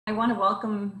I want to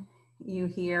welcome you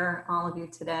here, all of you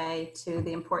today, to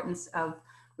the importance of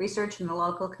research in the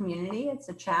local community. It's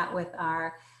a chat with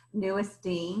our newest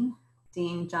dean,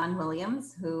 Dean John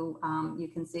Williams, who you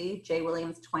can see, J.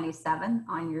 Williams 27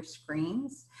 on your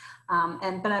screens.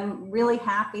 But I'm really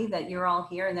happy that you're all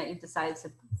here and that you've decided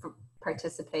to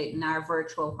participate in our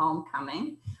virtual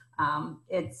homecoming. I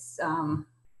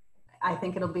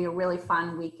think it'll be a really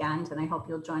fun weekend, and I hope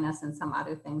you'll join us in some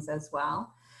other things as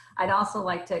well. I'd also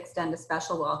like to extend a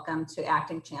special welcome to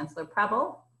Acting Chancellor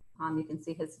Preble. You can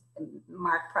see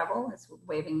Mark Preble is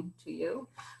waving to you.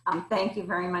 Thank you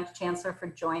very much, Chancellor, for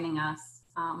joining us.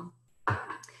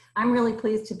 I'm really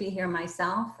pleased to be here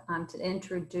myself to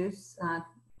introduce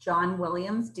John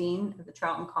Williams, Dean of the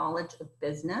Charlton College of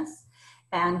Business,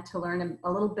 and to learn a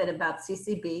little bit about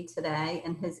CCB today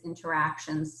and his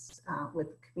interactions with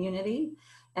the community.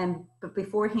 But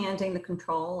before handing the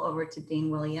control over to Dean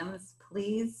Williams,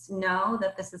 please know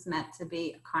that this is meant to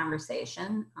be a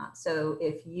conversation. So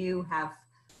if you have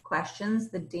questions,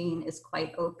 the Dean is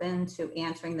quite open to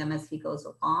answering them as he goes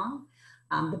along.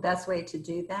 The best way to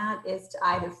do that is to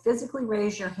either physically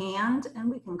raise your hand and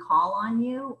we can call on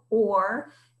you,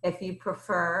 or if you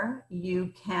prefer,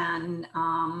 you can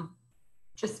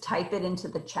just type it into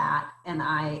the chat and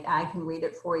I can read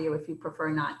it for you if you prefer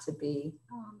not to be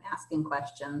asking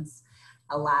questions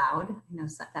aloud. You know,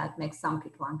 that makes some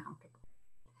people uncomfortable.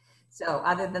 So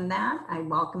other than that, I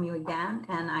welcome you again,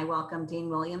 and I welcome Dean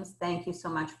Williams. Thank you so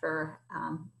much for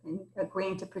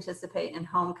agreeing to participate in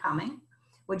homecoming.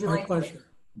 Would you like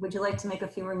to make a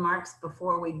few remarks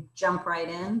before we jump right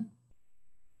in?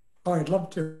 Oh, I'd love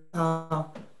to.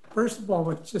 First of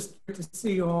all, it's just great to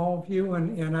see all of you,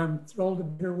 and I'm thrilled to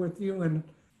be here with you. And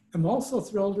I'm also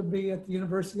thrilled to be at the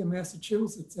University of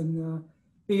Massachusetts and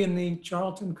be in the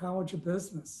Charlton College of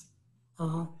Business.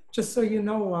 Just so you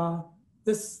know,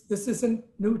 this isn't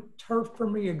new turf for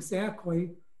me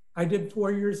exactly. I did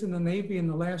 4 years in the Navy, and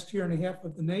the last year and a half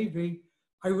of the Navy,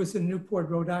 I was in Newport,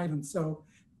 Rhode Island. So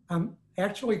I'm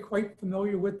actually quite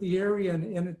familiar with the area,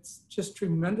 and it's just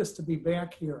tremendous to be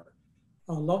back here.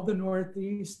 I love the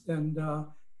Northeast, and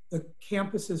the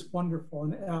campus is wonderful.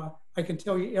 And I can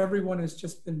tell you, everyone has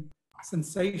just been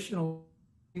sensational.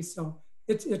 So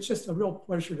it's just a real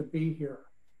pleasure to be here.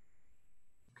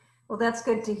 Well, that's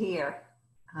good to hear.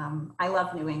 I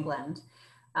love New England.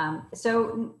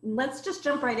 So let's just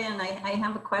jump right in. I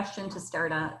have a question to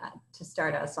start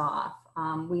us off.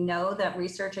 We know that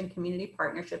research and community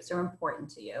partnerships are important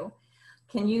to you.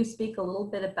 Can you speak a little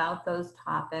bit about those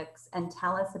topics and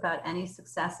tell us about any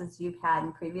successes you've had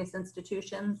in previous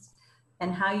institutions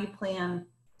and how you plan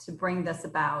to bring this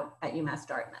about at UMass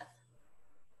Dartmouth?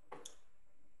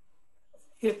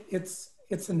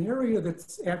 It's an area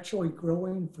that's actually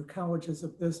growing for colleges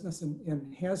of business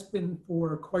and has been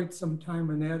for quite some time,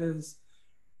 and that is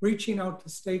reaching out to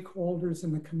stakeholders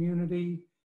in the community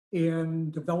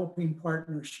and developing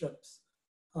partnerships.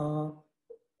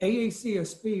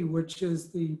 AACSB, which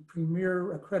is the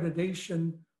premier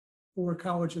accreditation for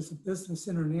colleges of business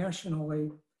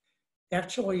internationally,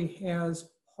 actually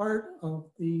has part of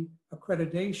the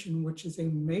accreditation, which is a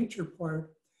major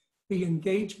part, the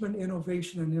engagement,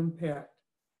 innovation, and impact.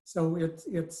 So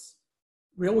it's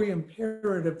really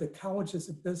imperative that colleges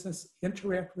of business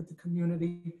interact with the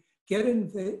community, get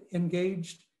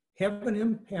engaged, have an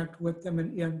impact with them,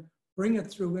 and bring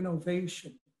it through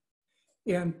innovation.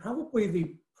 And probably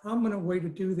the prominent way to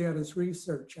do that is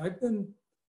research. I've been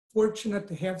fortunate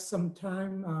to have some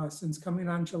time since coming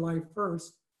on July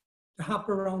 1st to hop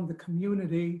around the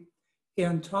community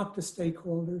and talk to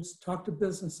stakeholders, talk to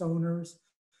business owners,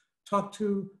 talk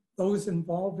to those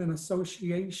involved in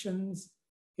associations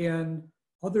and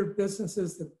other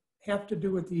businesses that have to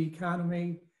do with the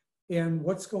economy and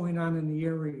what's going on in the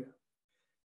area.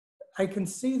 I can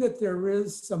see that there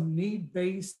is some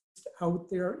need-based out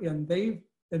there, and they've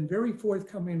been very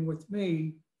forthcoming with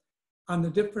me on the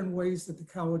different ways that the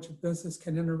College of Business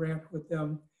can interact with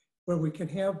them, where we can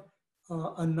have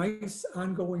a nice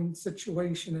ongoing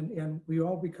situation and we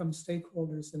all become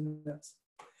stakeholders in this.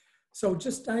 So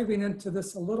just diving into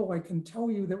this a little, I can tell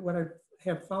you that what I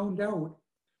have found out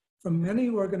from many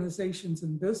organizations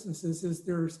and businesses is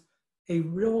there's a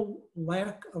real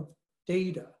lack of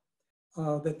data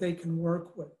that they can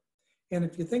work with. And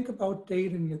if you think about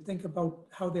data and you think about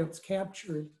how that's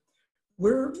captured,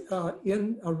 we're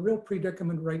in a real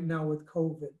predicament right now with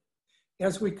COVID.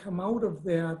 As we come out of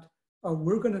that,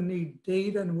 we're going to need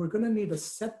data, and we're going to need a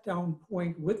set down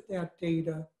point with that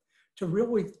data to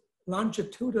really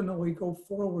longitudinally go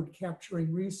forward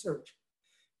capturing research.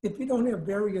 If you don't have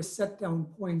various set down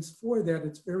points for that,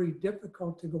 it's very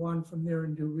difficult to go on from there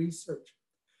and do research.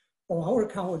 Well, our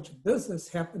College of Business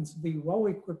happens to be well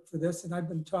equipped for this, and I've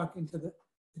been talking to the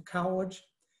college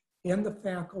and the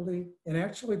faculty, and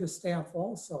actually the staff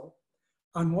also,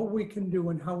 on what we can do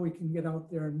and how we can get out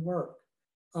there and work.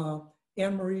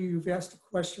 Anne Marie, you've asked a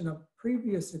question of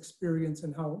previous experience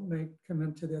and how it may come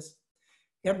into this.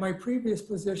 At my previous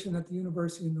position at the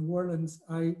University of New Orleans,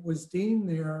 I was dean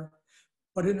there,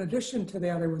 but in addition to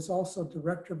that, I was also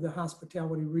director of the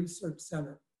Hospitality Research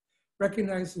Center,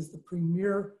 recognized as the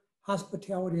premier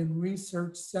hospitality and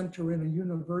research center in a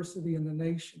university in the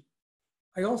nation.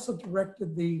 I also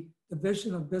directed the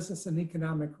Division of Business and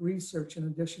Economic Research in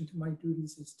addition to my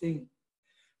duties as dean.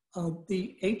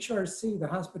 The HRC, the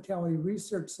Hospitality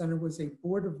Research Center, was a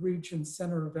Board of Regents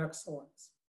Center of Excellence.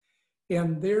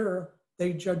 And there,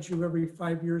 they judge you every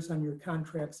 5 years on your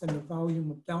contracts and the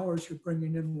volume of dollars you're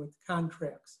bringing in with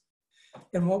contracts.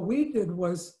 And what we did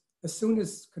was, as soon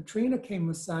as Katrina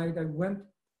came aside, I went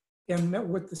and met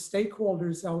with the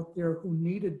stakeholders out there who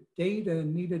needed data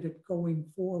and needed it going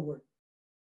forward.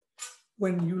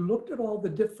 When you looked at all the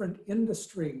different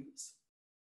industries,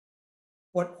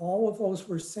 what all of those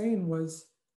were saying was,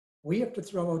 we have to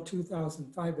throw out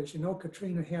 2005. As you know,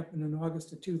 Katrina happened in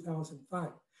August of 2005.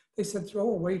 They said, throw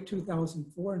away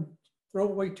 2004 and throw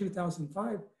away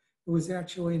 2005. It was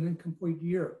actually an incomplete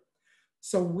year.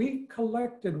 So we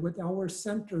collected with our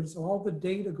centers all the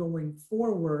data going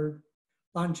forward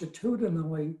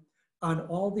longitudinally on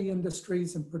all the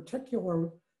industries. In particular,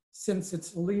 since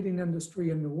it's the leading industry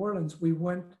in New Orleans, we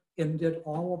went and did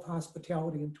all of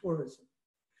hospitality and tourism.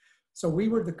 So we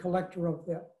were the collector of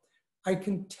that. I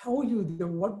can tell you that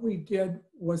what we did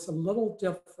was a little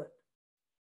different.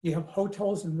 You have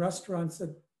hotels and restaurants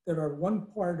that are one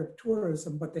part of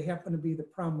tourism, but they happen to be the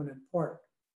prominent part.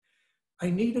 I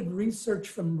needed research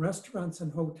from restaurants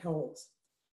and hotels.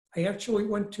 I actually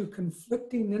went to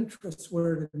conflicting interests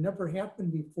where it had never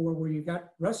happened before, where you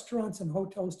got restaurants and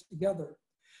hotels together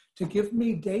to give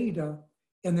me data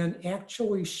and then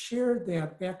actually share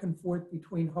that back and forth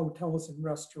between hotels and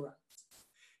restaurants.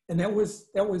 And that was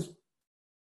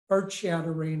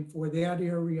earth-shattering for that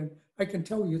area. And I can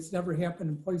tell you it's never happened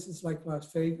in places like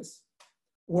Las Vegas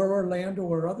or Orlando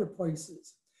or other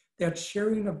places. That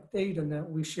sharing of data, now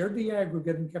we shared the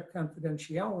aggregate and kept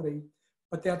confidentiality,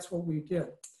 but that's what we did.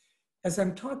 As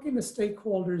I'm talking to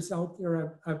stakeholders out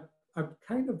there, I've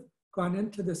kind of gone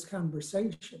into this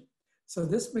conversation. So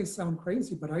this may sound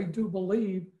crazy, but I do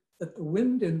believe that the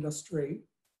wind industry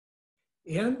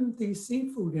and the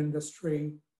seafood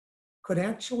industry could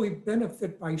actually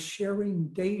benefit by sharing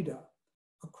data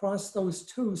across those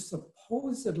two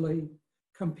supposedly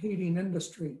competing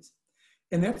industries.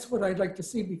 And that's what I'd like to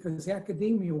see, because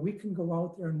academia, we can go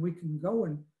out there and we can go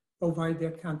and provide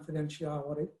that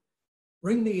confidentiality,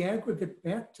 bring the aggregate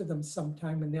back to them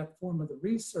sometime in that form of the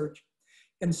research,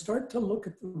 and start to look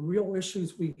at the real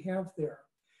issues we have there.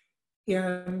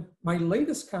 And my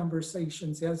latest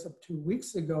conversations as of 2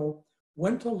 weeks ago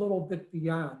went a little bit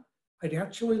beyond. I'd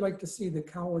actually like to see the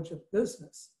College of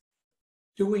Business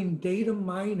doing data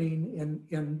mining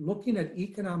and looking at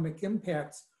economic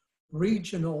impacts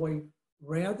regionally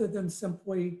rather than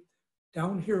simply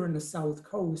down here in the South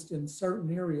Coast in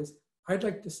certain areas. I'd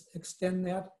like to extend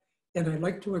that, and I'd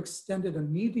like to extend it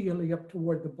immediately up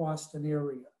toward the Boston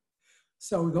area.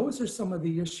 So those are some of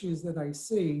the issues that I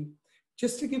see.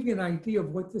 Just to give you an idea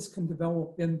of what this can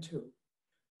develop into.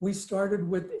 We started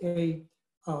with a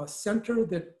center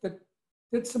that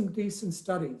did some decent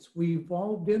studies. We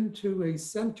evolved into a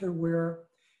center where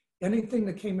anything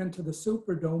that came into the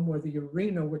Superdome or the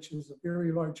arena, which is a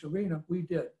very large arena, we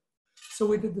did. So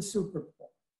we did the Super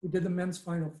Bowl. We did the men's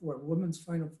Final Four, women's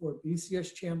Final Four,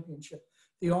 BCS Championship,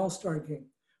 the All-Star Game.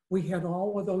 We had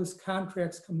all of those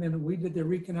contracts come in and we did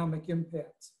their economic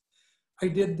impacts. I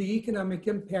did the economic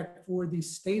impact for the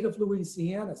state of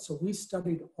Louisiana. So we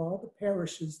studied all the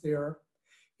parishes there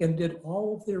and did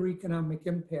all of their economic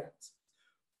impacts.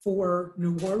 For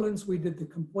New Orleans, we did the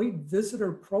complete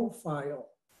visitor profile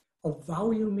of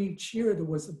volume each year that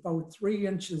was about 3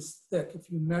 inches thick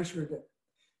if you measured it.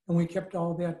 And we kept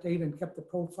all that data and kept the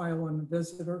profile on the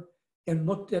visitor and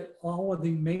looked at all of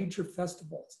the major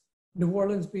festivals. New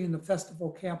Orleans being the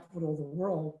festival capital of the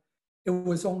world, it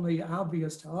was only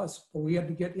obvious to us, but we had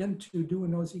to get into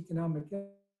doing those economic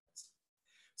impacts.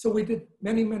 So we did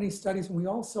many, many studies, and we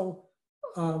also,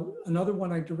 another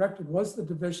one I directed was the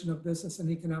Division of Business and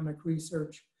Economic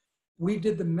Research. We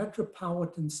did the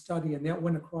metropolitan study, and that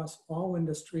went across all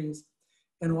industries,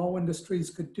 and all industries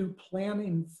could do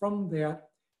planning from that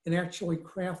and actually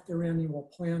craft their annual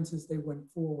plans as they went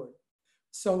forward.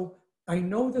 So I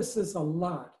know this is a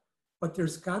lot, but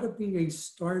there's got to be a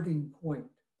starting point.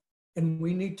 And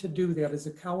we need to do that. As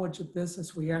a college of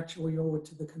business, we actually owe it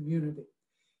to the community.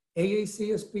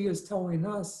 AACSB is telling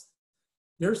us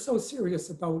they're so serious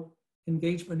about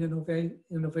engagement,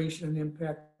 innovation, and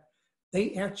impact.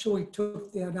 They actually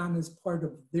took that on as part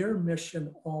of their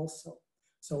mission also.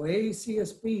 So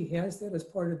AACSB has that as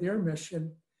part of their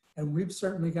mission, and we've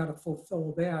certainly got to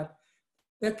fulfill that.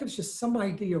 That gives you some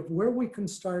idea of where we can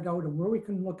start out and where we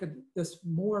can look at this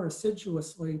more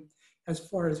assiduously as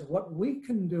far as what we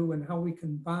can do and how we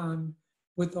can bond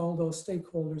with all those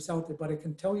stakeholders out there. But I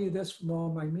can tell you this from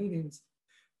all my meetings,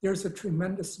 there's a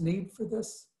tremendous need for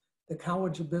this. The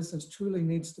College of Business truly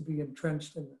needs to be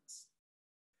entrenched in this.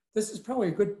 This is probably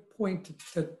a good point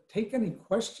to take any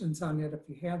questions on it if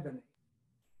you have any.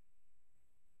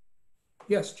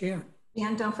 Yes, Jan.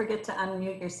 Jan, don't forget to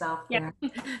unmute yourself there. Yeah.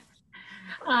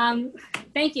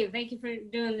 Thank you. Thank you for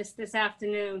doing this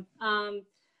afternoon.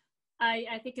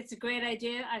 I think it's a great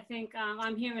idea. I think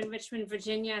I'm here in Richmond,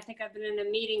 Virginia. I think I've been in a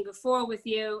meeting before with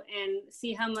you and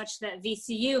see how much that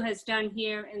VCU has done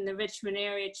here in the Richmond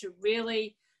area to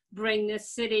really bring this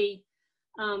city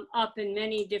up in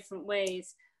many different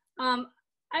ways. I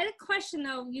had a question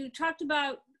though. You talked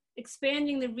about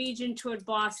expanding the region toward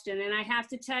Boston, and I have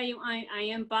to tell you, I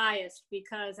am biased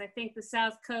because I think the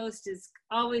South Coast is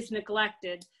always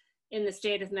neglected in the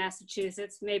state of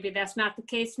Massachusetts. Maybe that's not the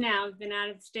case now. I've been out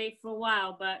of the state for a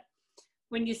while, but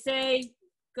when you say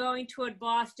going toward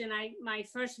Boston, my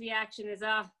first reaction is,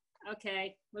 oh,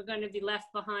 okay, we're going to be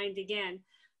left behind again.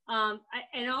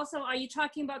 And also, are you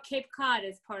talking about Cape Cod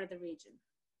as part of the region?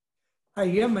 I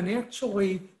am, and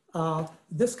actually,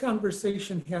 this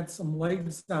conversation had some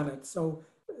legs on it. So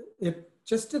it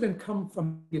just didn't come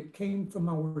from, it came from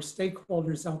our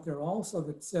stakeholders out there also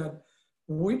that said,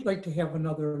 we'd like to have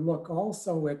another look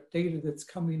also at data that's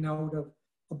coming out of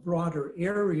a broader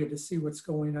area to see what's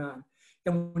going on.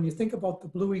 And when you think about the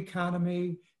blue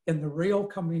economy and the rail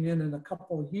coming in a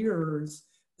couple of years,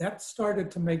 that started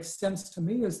to make sense to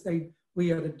me as we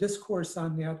had a discourse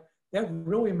on that. That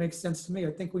really makes sense to me.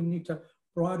 I think we need to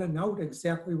broaden out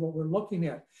exactly what we're looking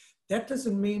at. That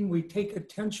doesn't mean we take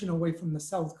attention away from the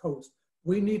South Coast.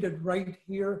 We need it right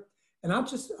here. And I'll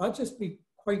just be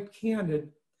quite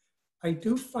candid. I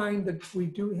do find that we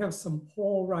do have some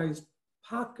polarized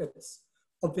pockets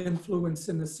of influence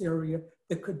in this area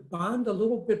that could bond a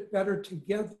little bit better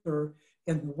together.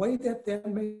 And the way that that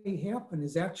may happen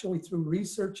is actually through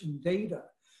research and data.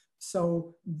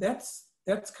 So that's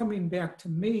coming back to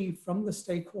me from the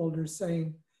stakeholders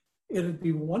saying, it'd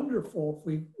be wonderful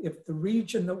if the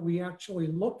region that we actually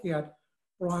look at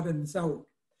broadens out.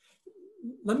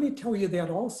 Let me tell you,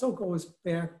 that also goes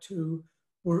back to,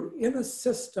 we're in a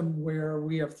system where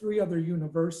we have 3 other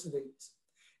universities.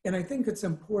 And I think it's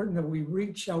important that we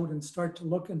reach out and start to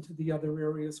look into the other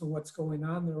areas and what's going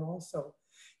on there also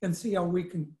and see how we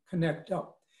can connect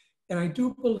up. And I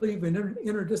do believe in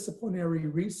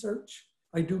interdisciplinary research.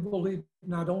 I do believe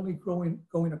not only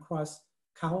going across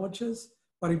colleges,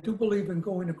 but I do believe in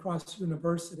going across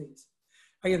universities.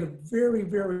 I had a very,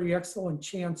 very excellent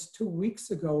chance 2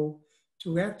 weeks ago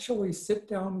to actually sit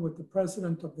down with the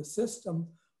president of the system,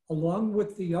 along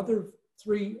with the other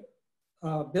 3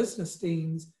 business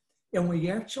deans, and we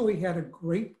actually had a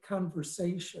great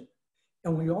conversation.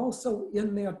 And we also,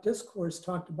 in that discourse,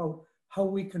 talked about how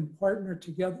we can partner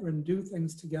together and do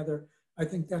things together. I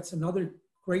think that's another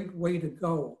great way to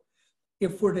go.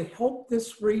 If we're to help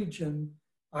this region,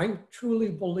 I truly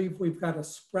believe we've got to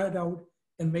spread out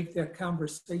and make that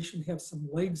conversation have some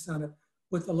legs on it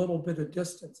with a little bit of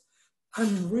distance.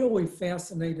 I'm really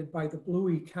fascinated by the blue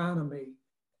economy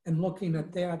and looking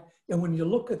at that. And when you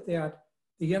look at that,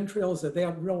 the entrails of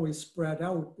that really spread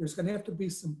out. There's going to have to be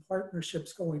some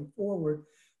partnerships going forward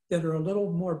that are a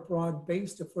little more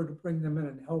broad-based if we're to bring them in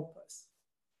and help us.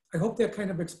 I hope that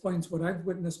kind of explains what I've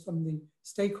witnessed from the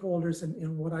stakeholders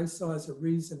and what I saw as a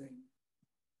reasoning.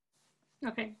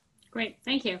 Okay, great,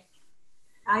 thank you.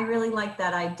 I really like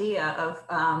that idea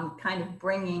of kind of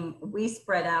bringing, we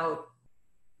spread out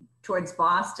towards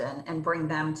Boston and bring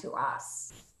them to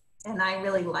us. And I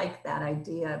really like that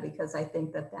idea because I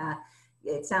think that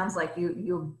it sounds like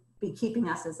you'll be keeping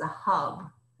us as a hub.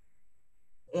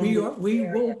 We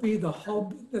will be the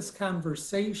hub in this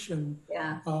conversation.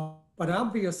 Yeah. But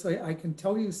obviously, I can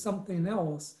tell you something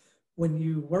else. When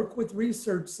you work with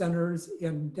research centers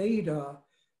and data,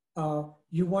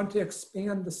 you want to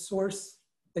expand the source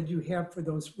that you have for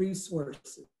those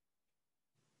resources.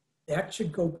 That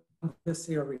should go in this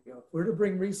area. If we're to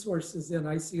bring resources in,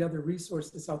 I see other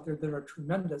resources out there that are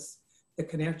tremendous that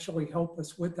can actually help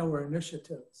us with our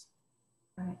initiatives.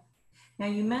 Right. Now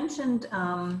you mentioned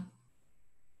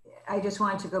I just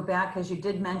wanted to go back because you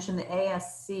did mention the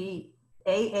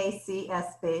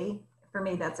AACSB. For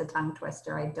me, that's a tongue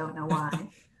twister. I don't know why.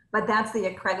 But that's the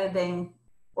accrediting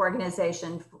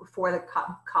organization for the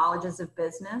colleges of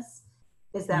business.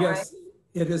 Is that right? Yes,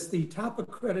 it is the top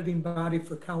accrediting body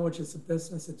for colleges of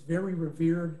business. It's very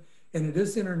revered and it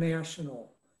is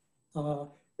international.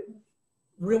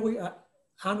 Really,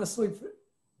 honestly,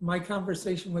 my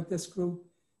conversation with this group,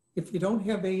 if you don't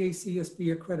have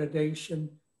AACSB accreditation,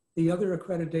 the other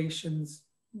accreditations,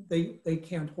 they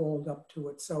can't hold up to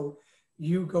it. So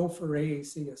you go for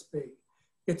AACSB.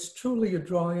 It's truly a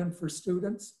draw-in for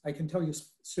students. I can tell you,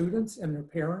 students and their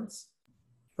parents,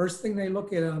 first thing they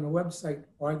look at on a website,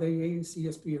 are they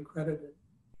AACSB accredited?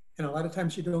 And a lot of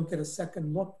times you don't get a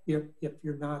second look if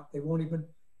you're not. They won't even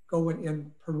go in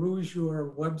and peruse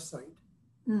your website.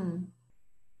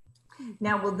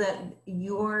 Now, will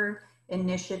your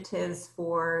initiatives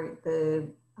for the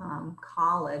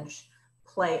college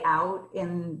play out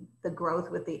in the growth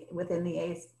within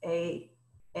the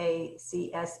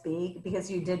AACSB? Because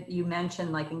you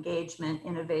mentioned like engagement,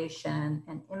 innovation,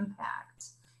 and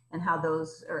impact, and how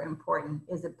those are important.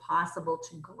 Is it possible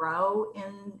to grow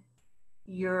in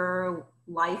your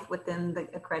life within the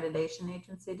accreditation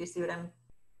agency? Do you see what I'm?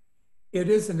 It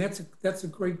is, and that's a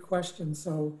great question.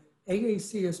 So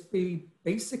AACSB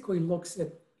basically looks at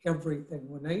everything.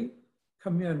 When they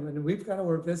come in, and we've got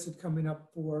our visit coming up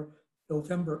for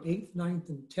November 8th, 9th,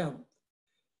 and 10th.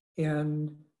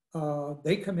 And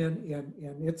they come in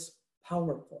and it's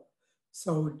powerful.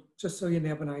 So just so you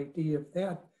have an idea of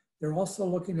that, they're also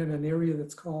looking at an area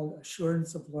that's called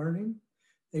assurance of learning.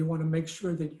 They want to make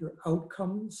sure that your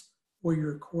outcomes for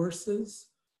your courses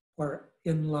are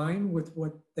in line with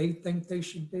what they think they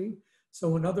should be.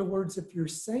 So in other words, if you're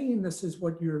saying this is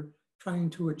what you're trying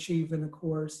to achieve in a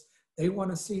course, they want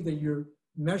to see that you're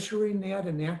measuring that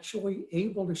and actually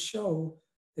able to show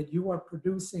that you are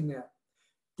producing that.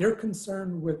 They're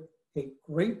concerned with a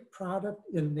great product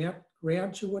in that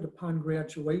graduate upon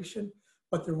graduation,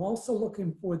 but they're also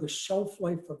looking for the shelf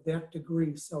life of that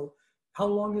degree. So how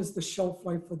long is the shelf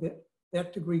life of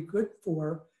that degree good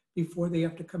for before they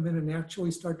have to come in and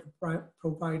actually start to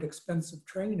provide expensive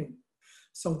training?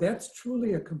 So that's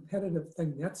truly a competitive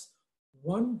thing. That's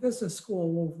one business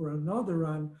school over another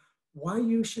on why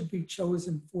you should be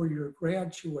chosen for your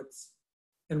graduates.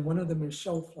 And one of them is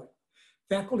shelf life.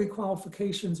 Faculty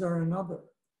qualifications are another.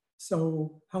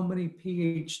 So how many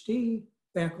PhD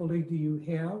faculty do you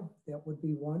have? That would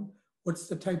be one. What's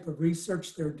the type of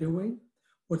research they're doing?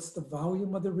 What's the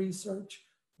volume of the research?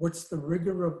 What's the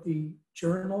rigor of the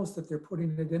journals that they're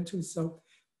putting it into? So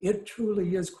it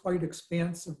truly is quite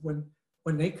expansive when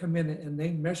they come in and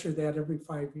they measure that every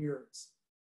 5 years.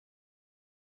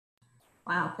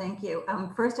 Wow, thank you.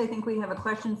 First, I think we have a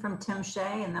question from Tim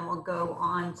Shea, and then we'll go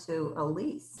on to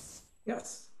Elise.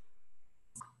 Yes.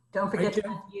 Don't forget to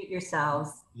unmute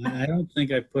yourselves. I don't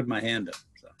think I put my hand up.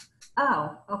 So.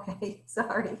 Oh, okay.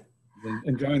 Sorry.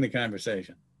 Enjoying the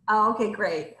conversation. Oh, okay,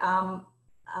 great.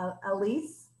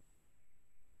 Elise?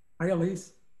 Hi,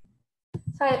 Elise.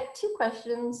 So I have two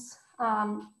questions.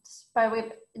 Just by way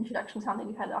of introduction, sounds like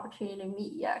you've had the opportunity to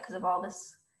meet yet because of all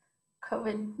this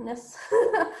COVID-ness.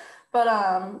 But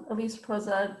Elise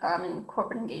Proza in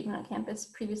corporate engagement on campus,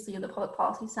 previously the Public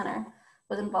Policy Center,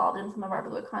 was involved in some of our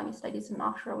blue economy studies and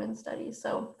offshore wind studies.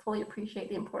 So fully appreciate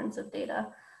the importance of data.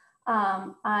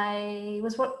 One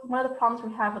of the problems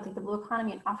we have with the blue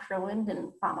economy and offshore wind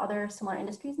and other similar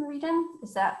industries in the region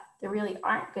is that there really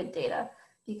aren't good data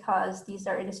because these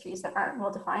are industries that aren't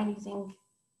well defined using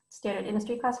standard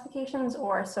industry classifications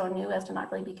or so new as to not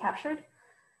really be captured.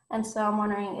 And so I'm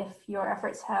wondering if your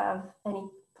efforts have any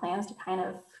plans to kind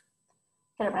of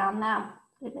get around that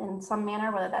in some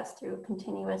manner, whether that's through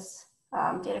continuous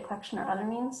data collection or other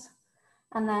means.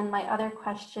 And then my other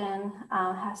question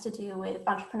has to do with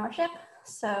entrepreneurship.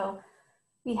 So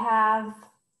we have,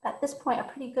 at this point, a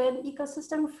pretty good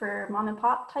ecosystem for mom and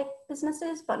pop type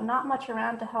businesses, but not much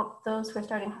around to help those who are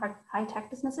starting high tech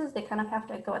businesses. They kind of have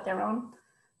to go at their own.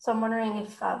 So I'm wondering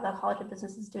if the College of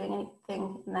Business is doing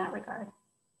anything in that regard.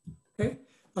 Okay,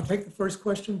 I'll take the first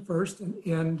question first.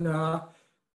 And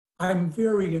I'm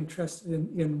very interested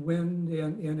in wind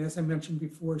and as I mentioned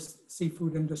before,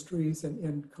 seafood industries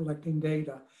and collecting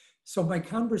data. So my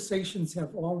conversations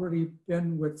have already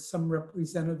been with some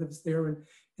representatives there and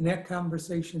that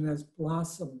conversation has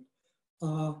blossomed.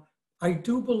 I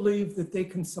do believe that they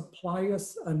can supply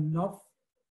us enough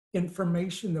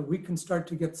information that we can start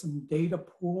to get some data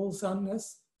pools on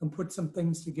this and put some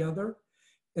things together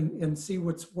and see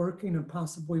what's working and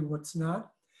possibly what's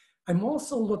not. I'm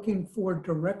also looking for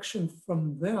direction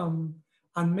from them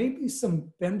on maybe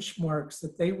some benchmarks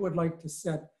that they would like to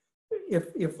set.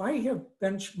 If I have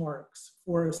benchmarks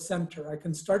for a center, I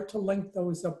can start to link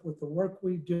those up with the work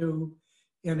we do.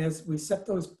 And as we set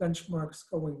those benchmarks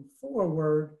going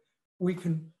forward, we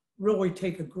can really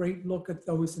take a great look at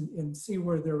those and see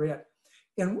where they're at.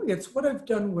 And it's what I've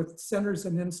done with centers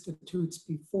and institutes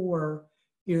before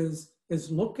is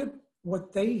look at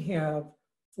what they have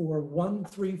for 1,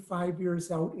 3, 5 years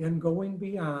out and going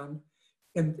beyond,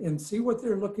 and see what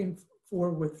they're looking for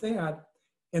with that,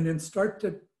 and then start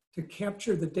to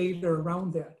capture the data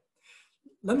around that.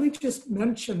 Let me just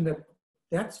mention that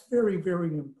that's very, very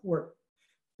important,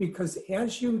 because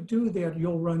as you do that,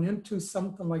 you'll run into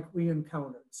something like we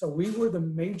encountered. So we were the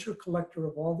major collector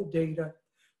of all the data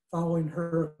following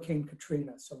Hurricane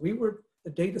Katrina. So we were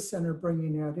the data center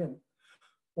bringing that in.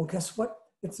 Well, guess what?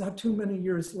 It's not too many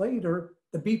years later,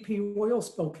 the BP oil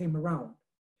spill came around.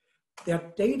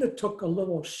 That data took a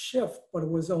little shift, but it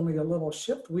was only a little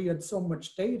shift. We had so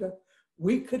much data,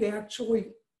 we could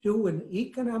actually do an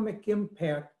economic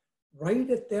impact right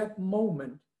at that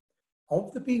moment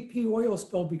of the BP oil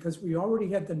spill, because we already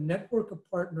had the network of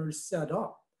partners set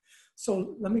up.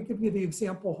 So let me give you the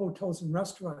example, hotels and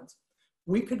restaurants.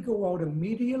 We could go out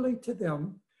immediately to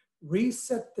them,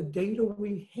 reset the data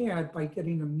we had by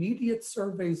getting immediate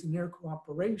surveys and their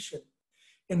cooperation,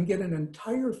 and get an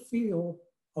entire feel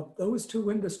of those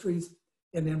two industries,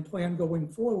 and then plan going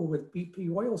forward with BP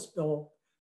oil spill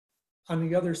on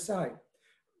the other side.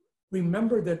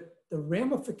 Remember that the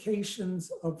ramifications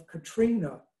of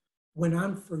Katrina went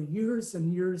on for years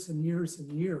and years and years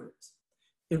and years.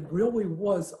 It really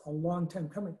was a long time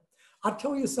coming. I'll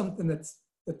tell you something that's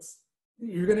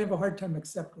you're gonna have a hard time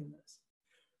accepting this.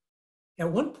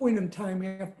 At one point in time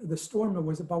after the storm, it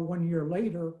was about 1 year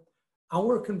later,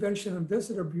 our Convention and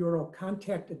Visitor Bureau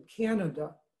contacted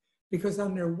Canada because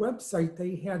on their website,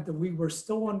 they had that we were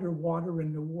still underwater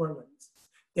in New Orleans.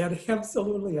 That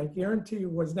absolutely, I guarantee you,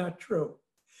 was not true.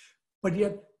 But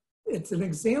yet, it's an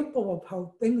example of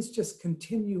how things just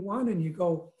continue on, and you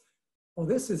go, well,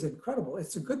 this is incredible.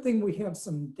 It's a good thing we have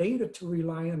some data to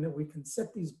rely on, that we can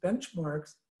set these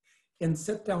benchmarks and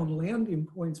set down landing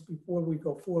points before we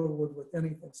go forward with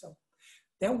anything. So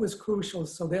that was crucial.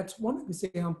 So that's one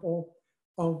example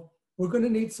of, we're going to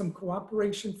need some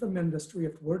cooperation from industry.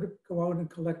 If we're to go out and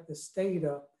collect this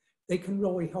data, they can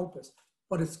really help us.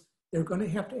 But they're going to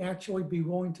have to actually be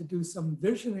willing to do some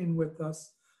visioning with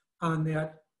us on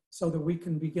that so that we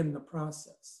can begin the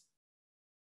process.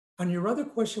 On your other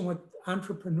question with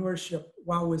entrepreneurship,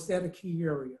 wow, is that a key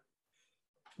area?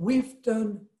 We've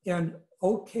done an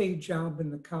okay job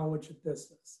in the College of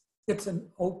Business. It's an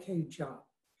okay job.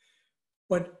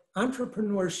 But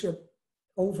entrepreneurship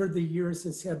over the years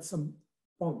has had some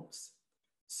bumps.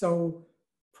 So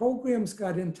programs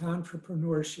got into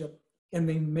entrepreneurship and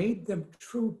they made them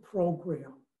true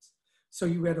programs. So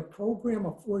you had a program,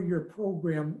 a 4-year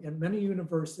program in many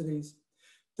universities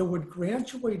that would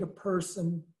graduate a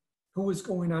person who was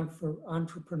going on for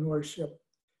entrepreneurship,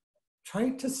 try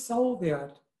to sell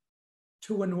that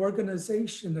to an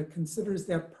organization that considers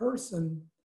that person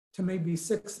to maybe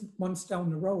 6 months down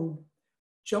the road,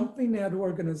 jumping that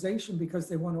organization because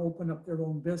they want to open up their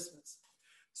own business.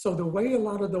 So the way a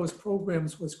lot of those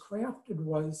programs was crafted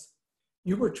was,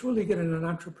 you were truly getting an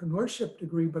entrepreneurship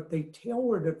degree, but they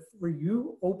tailored it for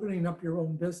you opening up your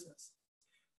own business.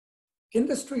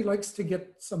 Industry likes to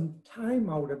get some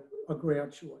time out of a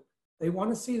graduate. They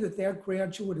want to see that that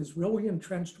graduate is really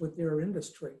entrenched with their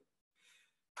industry.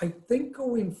 I think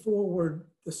going forward,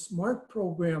 the SMART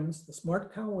programs, the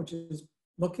SMART colleges,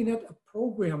 looking at a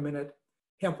program in it,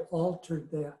 have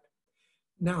altered that.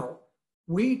 Now,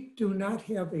 we do not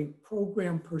have a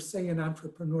program per se in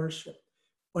entrepreneurship,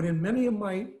 but in many of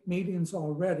my meetings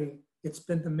already, it's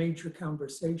been the major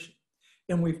conversation.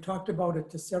 And we've talked about it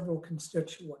to several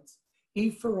constituents.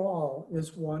 E for All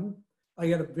is one. I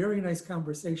had a very nice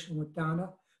conversation with Donna.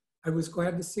 I was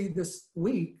glad to see this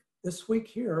week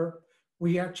here,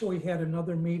 we actually had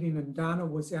another meeting and Donna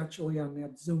was actually on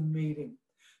that Zoom meeting.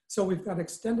 So we've got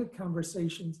extended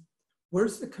conversations.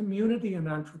 Where's the community in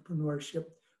entrepreneurship?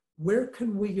 Where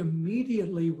can we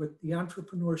immediately, with the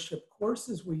entrepreneurship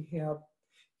courses we have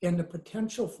and the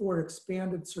potential for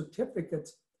expanded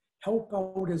certificates, help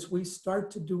out as we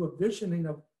start to do a visioning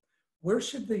of where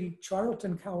should the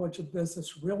Charlton College of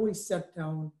Business really set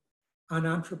down on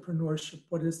entrepreneurship?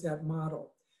 What is that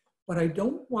model? But I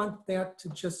don't want that to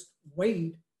just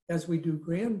wait as we do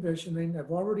grand visioning. I've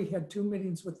already had 2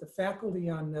 meetings with the faculty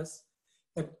on this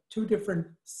at 2 different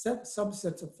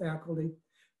subsets of faculty,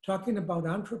 talking about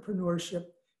entrepreneurship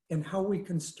and how we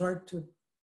can start to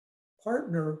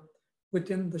partner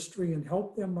with industry and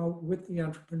help them out with the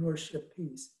entrepreneurship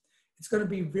piece. It's going to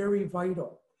be very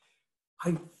vital.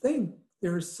 I think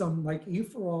there's some, like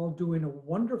E4All doing a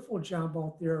wonderful job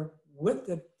out there with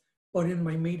it, but in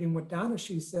my meeting with Donna,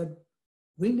 she said,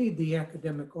 we need the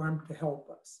academic arm to help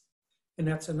us. And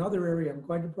that's another area. I'm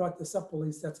glad you brought this up,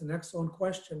 Elise. That's an excellent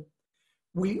question.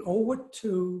 We owe it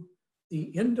to the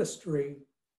industry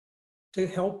to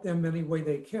help them any way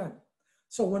they can.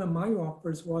 So one of my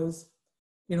offers was,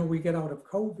 you know, we get out of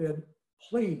COVID,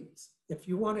 please, if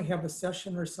you want to have a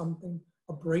session or something,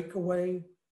 a breakaway,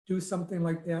 do something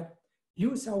like that,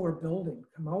 use our building.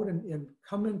 Come out and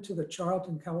come into the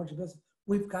Charlton College of Business.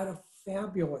 We've got a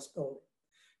fabulous building.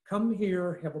 Come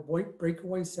here, have a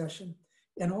breakaway session.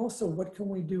 And also, what can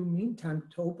we do meantime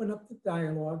to open up the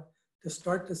dialogue to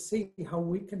start to see how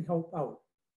we can help out?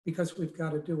 Because we've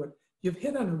got to do it. You've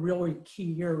hit on a really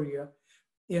key area.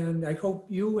 And I hope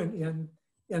you and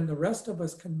the rest of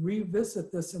us can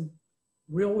revisit this and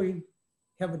really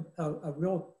have a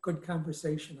real good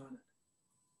conversation on it.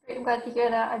 Great. I'm glad to hear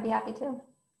that. I'd be happy to.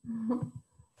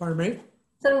 Pardon me?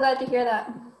 So I'm glad to hear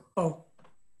that. Oh.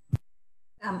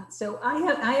 So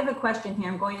I have a question here.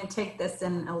 I'm going to take this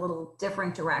in a little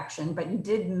different direction, but you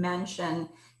did mention,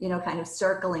 you know, kind of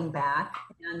circling back.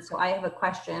 And so I have a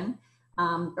question.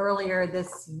 Earlier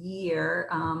this year,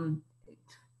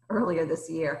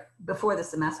 before the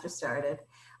semester started,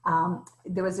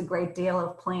 there was a great deal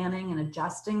of planning and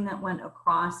adjusting that went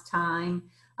across time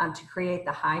to create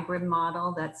the hybrid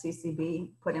model that CCB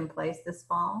put in place this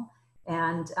fall.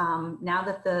 And now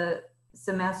that the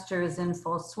semester is in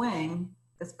full swing,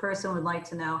 this person would like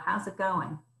to know, how's it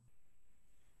going?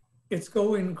 It's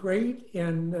going great,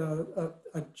 and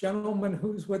a gentleman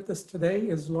who's with us today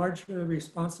is largely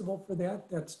responsible for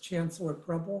that. That's Chancellor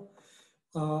Preble.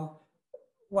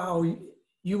 Wow,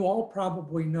 you all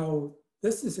probably know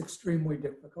this is extremely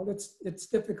difficult. It's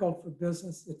difficult for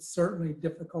business. It's certainly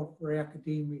difficult for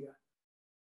academia.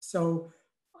 So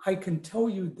I can tell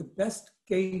you the best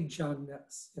gauge on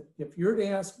this. If you're to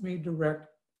ask me direct,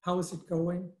 how is it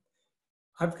going?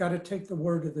 I've got to take the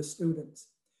word of the students.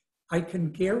 I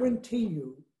can guarantee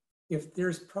you, if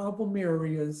there's problem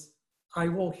areas, I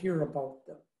will hear about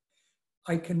them.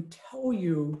 I can tell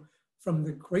you from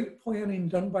the great planning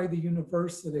done by the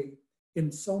university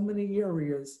in so many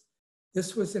areas,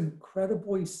 this was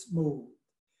incredibly smooth.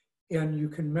 And you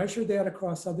can measure that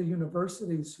across other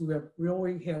universities who have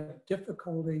really had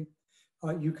difficulty.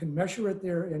 You can measure it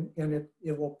there, and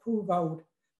it will prove out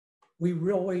we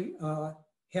really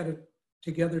had it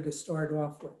together to start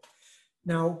off with.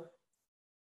 Now,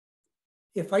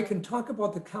 if I can talk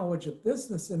about the College of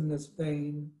Business in this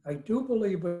vein, I do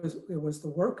believe it was the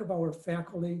work of our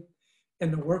faculty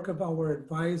and the work of our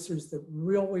advisors that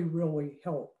really, really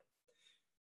helped.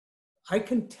 I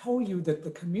can tell you that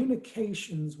the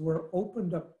communications were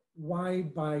opened up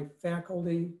wide by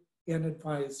faculty and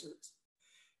advisors.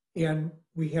 And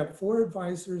we have 4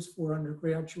 advisors for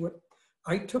undergraduate.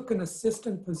 I took an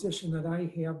assistant position that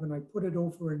I have and I put it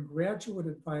over in graduate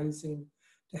advising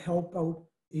to help out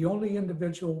the only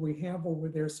individual we have over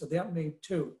there, so that made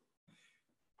 2.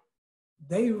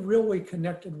 They really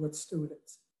connected with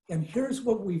students. And here's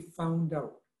what we found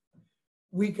out.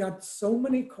 We got so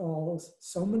many calls,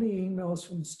 so many emails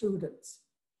from students.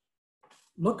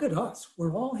 Look at us,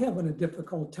 we're all having a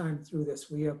difficult time through this.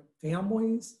 We have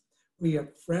families, we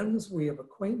have friends, we have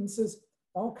acquaintances,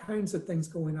 all kinds of things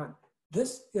going on.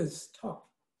 This is tough.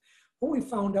 What we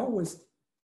found out was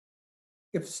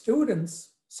if students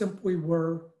simply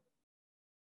were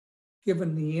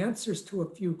given the answers to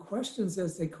a few questions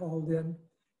as they called in,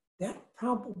 that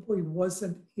probably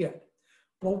wasn't it.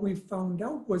 What we found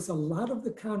out was a lot of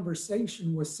the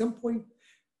conversation was simply,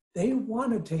 they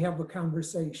wanted to have a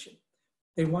conversation.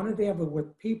 They wanted to have it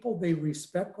with people they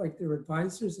respect, like their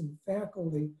advisors and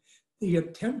faculty. The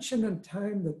attention and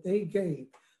time that they gave,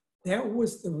 that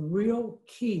was the real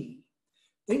key.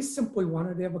 They simply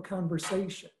wanted to have a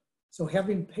conversation. So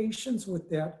having patience with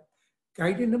that,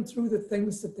 guiding them through the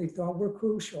things that they thought were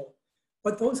crucial.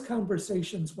 But those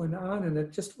conversations went on, and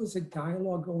it just was a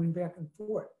dialogue going back and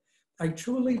forth. I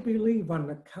truly believe on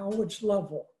the college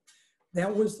level,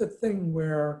 that was the thing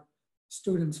where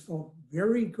students felt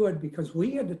very good because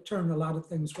we had to turn a lot of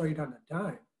things right on a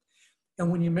dime.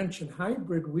 And when you mention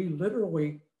hybrid, we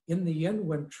literally, in the end,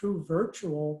 went true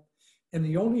virtual. And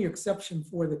the only exception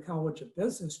for the College of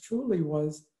Business truly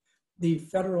was the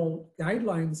federal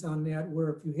guidelines on that, where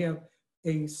if you have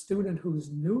a student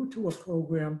who's new to a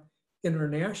program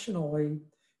internationally,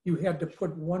 you had to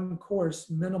put 1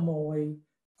 course minimally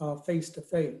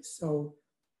face-to-face. So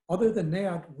other than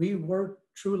that, we were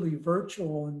truly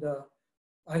virtual. And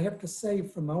I have to say,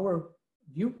 from our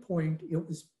viewpoint, it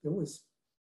was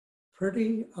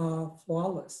pretty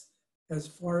flawless as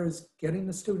far as getting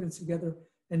the students together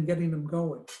and getting them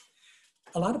going.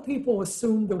 A lot of people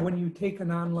assume that when you take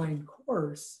an online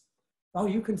course, oh,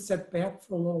 you can sit back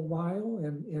for a little while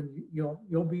and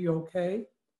you'll be okay.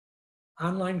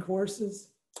 Online courses,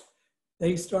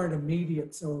 they start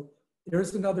immediate. So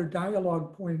there's another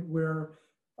dialogue point where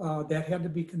that had to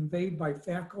be conveyed by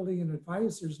faculty and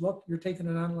advisors. Look, you're taking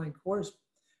an online course,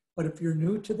 but if you're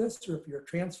new to this or if you're a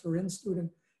transfer-in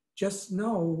student, just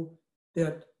know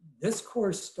that this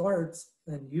course starts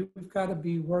and you've got to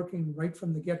be working right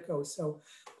from the get-go. So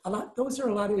those are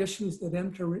a lot of issues that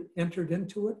entered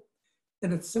into it.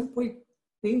 And it's simply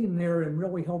being there and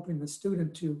really helping the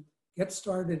student to get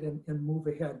started and move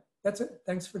ahead. That's it.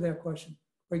 Thanks for that question.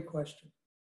 Great question.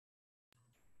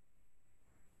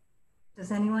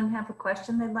 Does anyone have a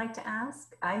question they'd like to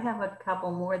ask? I have a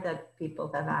couple more that people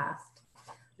have asked.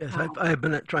 Yes, I've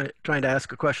been trying to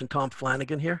ask a question. Tom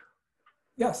Flanagan here.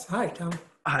 Yes. Hi, Tom.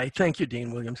 Hi. Thank you,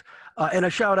 Dean Williams. And a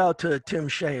shout out to Tim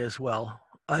Shea as well.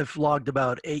 I've logged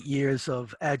about 8 years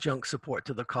of adjunct support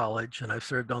to the college, and I've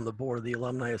served on the board of the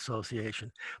Alumni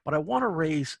Association. But I want to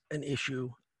raise an issue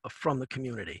from the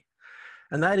community.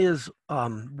 And that is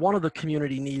one of the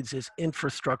community needs is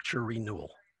infrastructure renewal.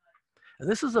 And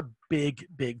this is a big,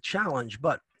 big challenge,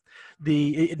 but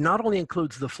it not only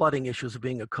includes the flooding issues of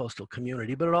being a coastal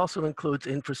community, but it also includes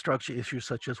infrastructure issues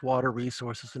such as water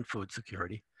resources and food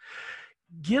security.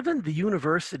 Given the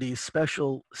university's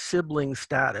special sibling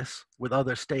status with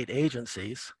other state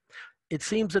agencies, it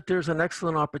seems that there's an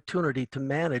excellent opportunity to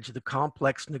manage the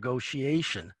complex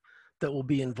negotiation that will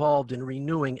be involved in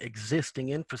renewing existing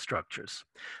infrastructures.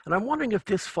 And I'm wondering if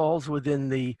this falls within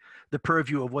the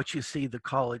purview of what you see the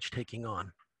college taking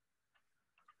on.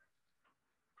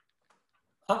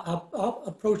 I'll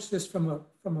approach this from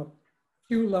a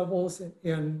few levels,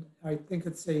 and I think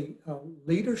it's a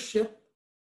leadership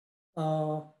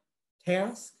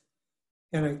task,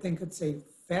 and I think it's a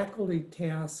faculty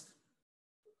task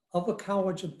of a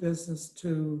college of business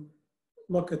to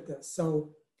look at this.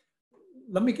 So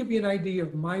let me give you an idea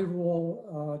of my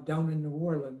role down in New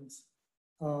Orleans.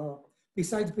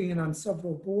 Besides being on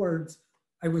several boards,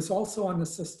 I was also on the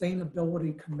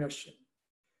Sustainability Commission.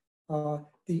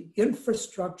 The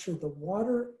infrastructure, the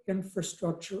water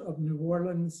infrastructure of New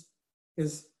Orleans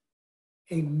is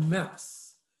a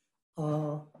mess.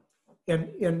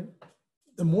 And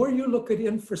the more you look at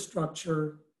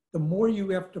infrastructure, the more you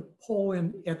have to pull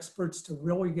in experts to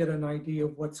really get an idea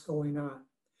of what's going on.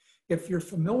 If you're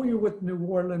familiar with New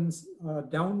Orleans,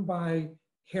 down by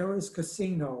Harrah's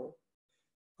Casino,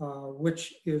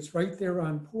 which is right there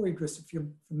on Poydras, if you're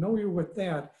familiar with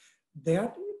that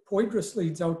Poydras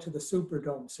leads out to the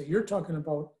Superdome. So you're talking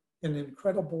about an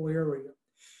incredible area.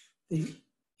 The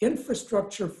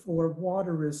infrastructure for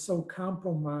water is so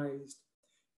compromised,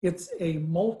 it's a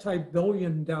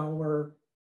multi-billion-dollar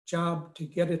job to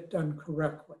get it done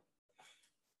correctly.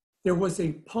 There was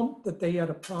a pump that they had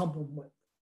a problem with.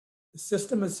 The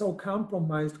system is so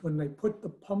compromised when they put the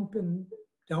pump in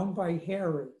down by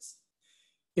Harrah's,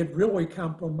 it really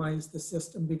compromised the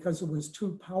system because it was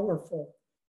too powerful.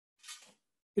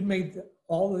 It made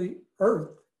all the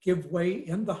earth give way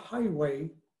in the highway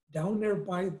down there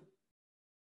by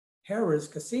Harrah's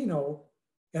Casino,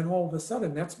 and all of a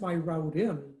sudden, that's my route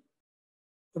in.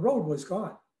 The road was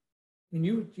gone. I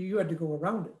mean, you had to go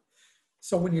around it.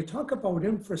 So when you talk about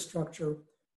infrastructure,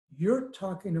 you're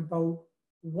talking about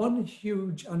one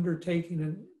huge undertaking,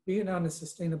 and being on the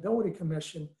Sustainability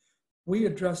Commission, we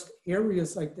addressed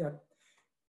areas like that.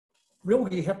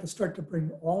 Really, you have to start to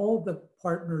bring all the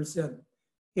partners in,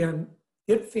 and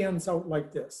it fans out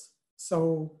like this.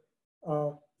 So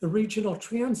the Regional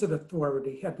Transit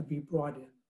Authority had to be brought in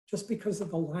just because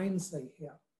of the lines they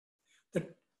have.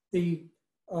 The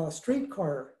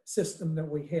streetcar system that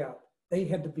we have, they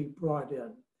had to be brought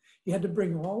in. You had to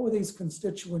bring all of these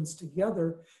constituents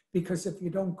together, because if you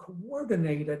don't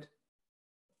coordinate it,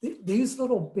 these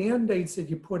little Band-Aids that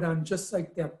you put on, just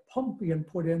like that pump being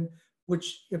put in,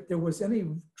 which if there was any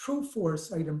true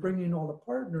foresight in bringing all the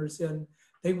partners in,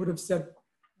 they would have said,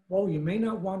 well, you may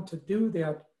not want to do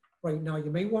that right now.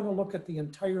 You may want to look at the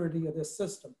entirety of this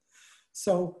system.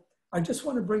 So I just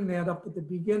want to bring that up at the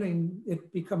beginning.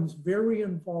 It becomes very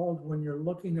involved when you're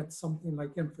looking at something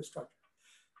like infrastructure.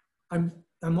 I'm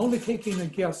only taking a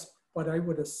guess, but I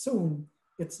would assume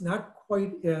it's not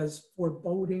quite as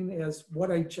foreboding as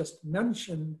what I just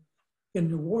mentioned in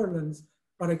New Orleans,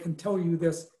 but I can tell you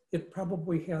this, it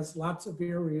probably has lots of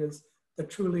areas that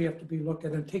truly have to be looked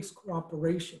at, and it takes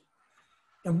cooperation.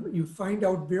 And you find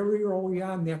out very early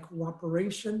on that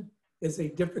cooperation is a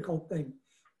difficult thing,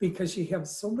 because you have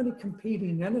so many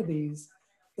competing entities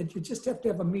that you just have to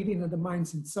have a meeting of the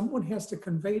minds, and someone has to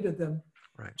convey to them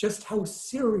just how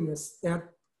serious that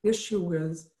issue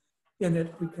is, and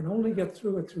that we can only get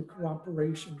through it through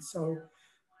cooperation. So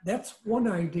that's one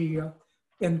idea.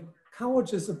 And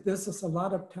colleges of business, a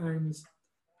lot of times,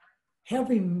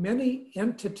 having many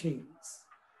entities,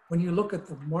 when you look at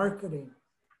the marketing,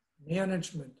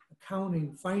 management,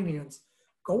 accounting, finance,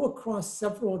 go across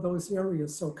several of those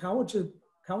areas. So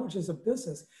colleges of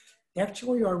business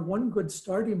actually are one good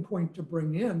starting point to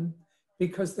bring in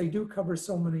because they do cover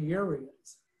so many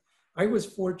areas. I was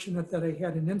fortunate that I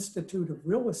had an Institute of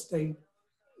Real Estate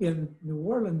in New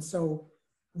Orleans, so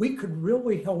we could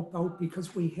really help out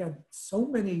because we had so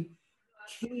many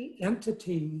key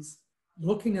entities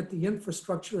looking at the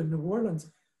infrastructure in New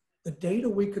Orleans. The data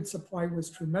we could supply was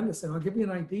tremendous. And I'll give you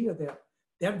an idea of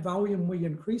that volume we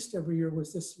increased every year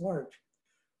was this large.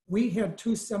 We had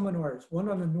 2 seminars, one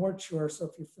on the North Shore. So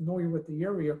if you're familiar with the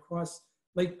area, across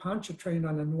Lake Pontchartrain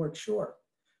on the North Shore,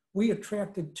 we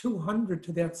attracted 200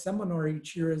 to that seminar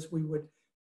each year as we would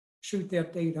shoot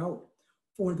that date out.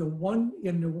 For the one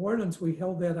in New Orleans, we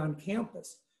held that on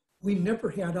campus. We never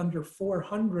had under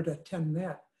 400 attend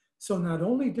that. So not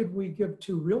only did we give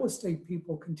 2 real estate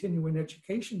people continuing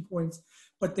education points,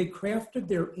 but they crafted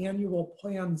their annual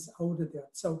plans out of that.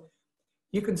 So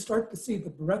you can start to see the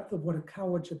breadth of what a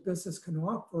college of business can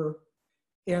offer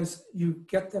as you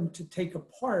get them to take a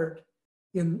part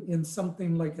in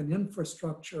something like an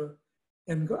infrastructure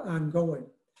and ongoing.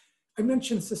 I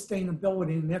mentioned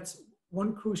sustainability, and that's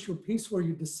one crucial piece where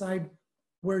you decide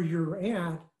where you're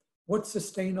at, what's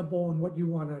sustainable and what you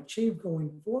want to achieve going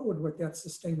forward with that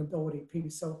sustainability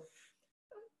piece. So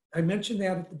I mentioned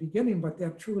that at the beginning, but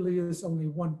that truly is only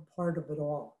one part of it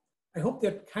all. I hope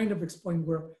that kind of explained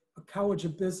where a college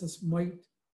of business might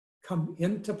come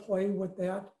into play with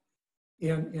that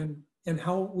and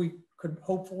how we could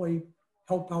hopefully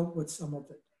help out with some of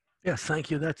it. Yes,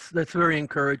 thank you. That's very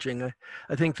encouraging.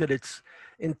 I think that it's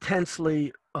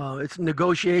intensely, it's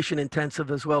negotiation intensive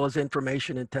as well as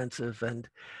information intensive. And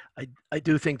I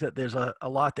do think that there's a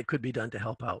lot that could be done to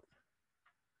help out.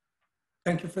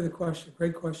 Thank you for the question.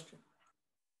 Great question.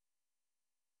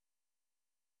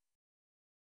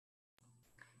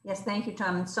 Yes, thank you,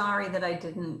 Tom. And sorry that I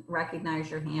didn't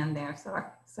recognize your hand there.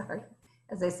 Sorry.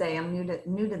 As I say, I'm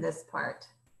new to this part.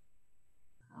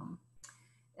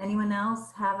 Anyone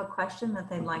else have a question that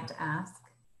they'd like to ask?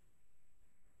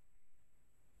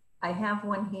 I have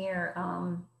one here.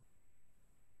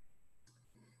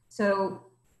 So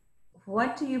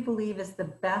what do you believe is the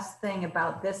best thing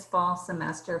about this fall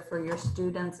semester for your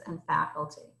students and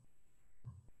faculty?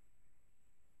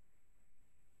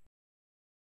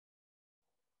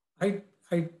 I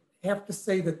have to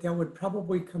say that would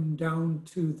probably come down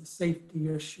to the safety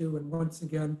issue. And once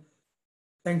again,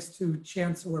 thanks to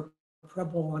Chancellor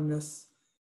Preble on this.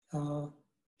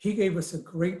 He gave us a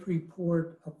great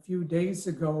report a few days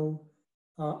ago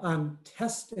on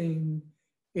testing,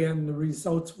 and the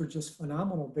results were just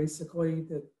phenomenal. Basically,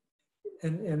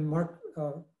 and Mark,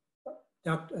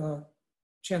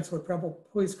 Chancellor Preble,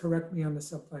 please correct me on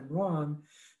this if I'm wrong,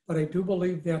 but I do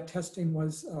believe that testing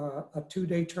was a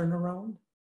 2-day turnaround.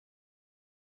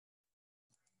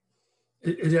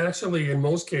 It actually, in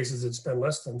most cases, it's been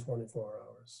less than 24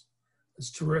 hours. It's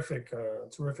terrific,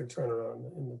 terrific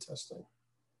turnaround in the testing.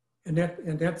 And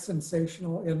that's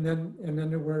sensational. And then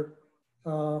there were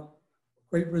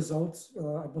great results.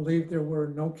 I believe there were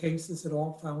no cases at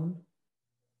all found.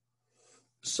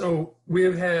 So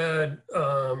we've had,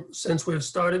 since we've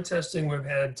started testing, we've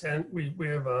had we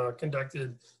have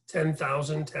conducted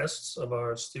 10,000 tests of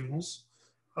our students.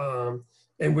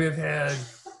 And we've had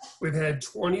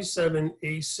 27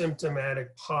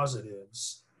 asymptomatic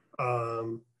positives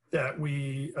that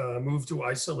we moved to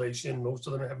isolation. Most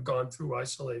of them have gone through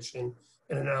isolation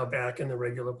and are now back in the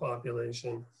regular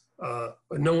population.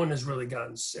 But no one has really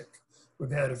gotten sick.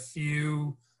 We've had a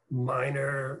few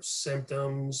minor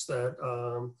symptoms that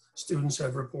students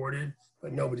have reported,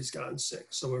 but nobody's gotten sick.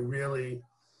 So we're really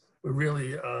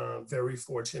very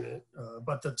fortunate.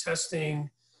 But the testing,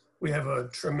 we have a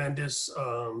tremendous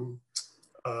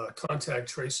contact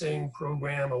tracing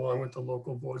program along with the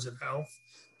local boards of health.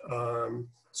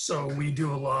 So we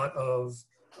do a lot of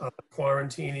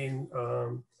quarantining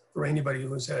for anybody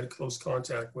who has had close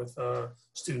contact with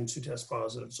students who test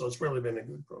positive. So it's really been a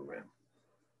good program.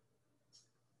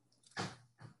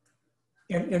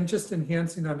 And just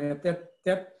enhancing on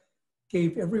that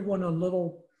gave everyone a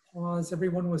little pause.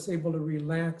 Everyone was able to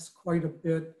relax quite a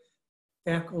bit.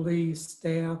 Faculty,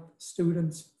 staff,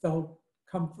 students felt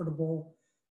comfortable.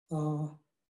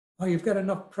 oh, you've got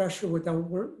enough pressure without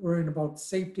worrying about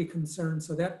safety concerns.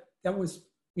 So that was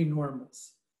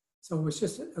enormous. So it was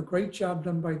just a great job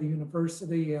done by the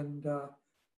university, and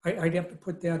I'd have to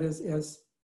put that as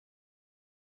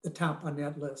the top on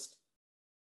that list.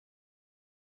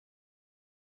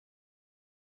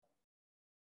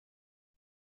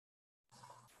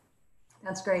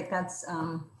 That's great. That's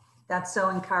so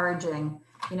encouraging.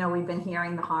 You know, we've been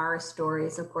hearing the horror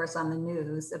stories, of course, on the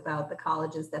news about the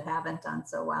colleges that haven't done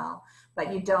so well,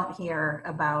 but you don't hear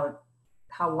about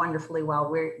how wonderfully well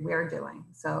we're doing.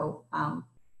 So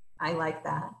I like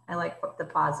that. I like the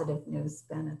positive news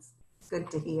spin. It's good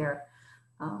to hear.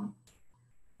 You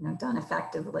know, done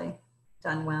effectively,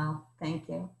 done well. Thank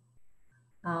you.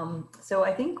 So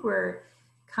I think we're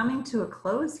coming to a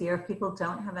close here. If people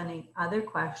don't have any other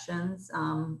questions,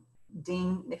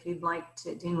 Dean,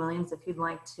 Dean Williams, if you'd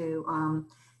like to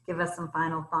give us some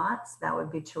final thoughts, that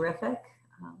would be terrific.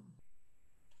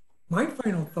 My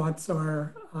final thoughts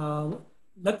are,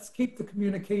 let's keep the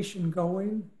communication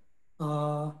going.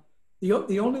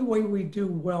 The only way we do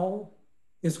well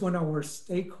is when our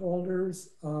stakeholders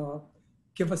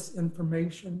give us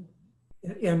information.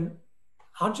 And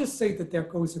I'll just say that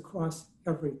goes across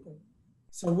everything.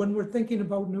 So when we're thinking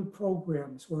about new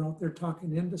programs, we're out there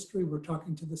talking industry, we're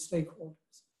talking to the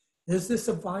stakeholders. Is this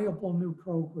a viable new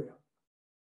program?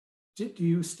 Do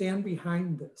you stand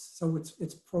behind this? So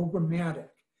it's programmatic.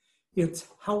 It's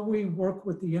how we work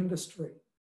with the industry.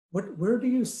 Where do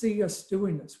you see us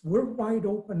doing this? We're wide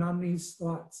open on these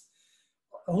thoughts.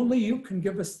 Only you can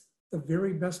give us the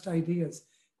very best ideas.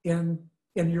 And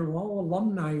you're all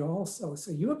alumni also.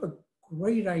 So you have a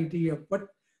great idea of what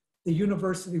the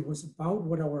university was about,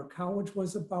 what our college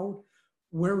was about,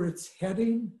 where it's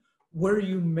heading, where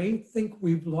you may think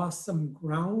we've lost some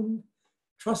ground.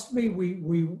 Trust me,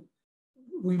 we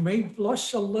may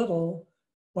blush a little,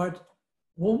 but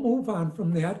we'll move on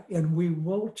from that, and we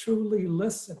will truly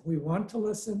listen. We want to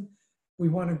listen. We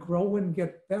want to grow and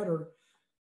get better.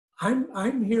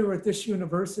 I'm here at this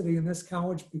university and this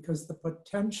college because the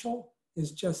potential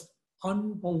is just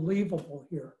unbelievable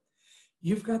here.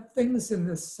 You've got things in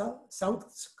the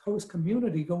South Coast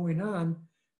community going on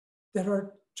that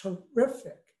are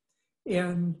terrific.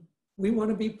 And we want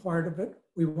to be part of it.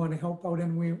 We want to help out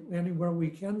anywhere we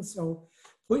can. So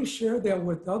please share that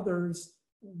with others.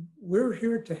 We're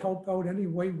here to help out any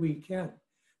way we can.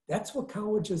 That's what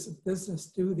colleges of business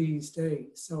do these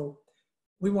days. So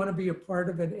we want to be a part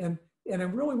of it. And I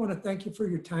really want to thank you for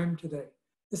your time today.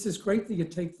 This is great that you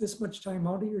take this much time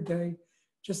out of your day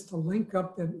just to link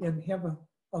up and have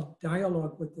a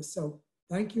dialogue with us. So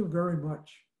thank you very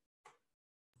much.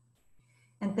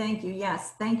 And thank you.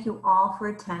 Yes, thank you all for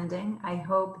attending. I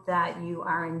hope that you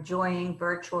are enjoying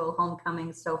virtual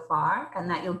homecoming so far and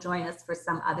that you'll join us for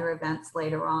some other events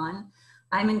later on.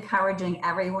 I'm encouraging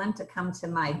everyone to come to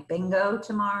my bingo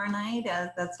tomorrow night.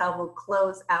 That's how we'll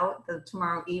close out the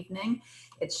tomorrow evening.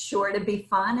 It's sure to be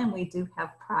fun, and we do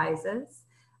have prizes.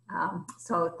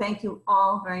 So thank you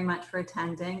all very much for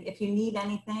attending. If you need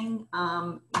anything,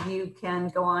 you can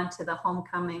go on to the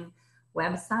homecoming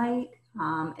website,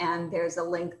 and there's a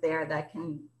link there that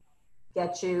can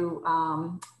get you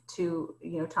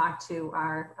to talk to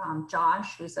our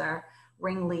Josh, who's our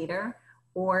ringleader,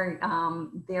 or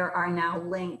there are now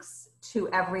links to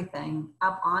everything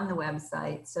up on the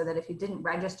website, so that if you didn't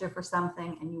register for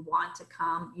something and you want to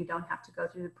come, you don't have to go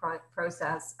through the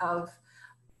process of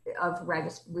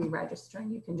re-registering.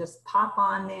 You can just pop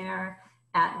on there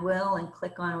at will and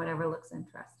click on whatever looks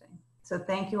interesting. So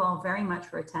thank you all very much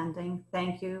for attending.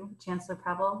 Thank you, Chancellor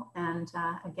Preble. And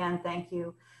again, thank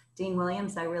you, Dean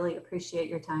Williams. I really appreciate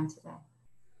your time today.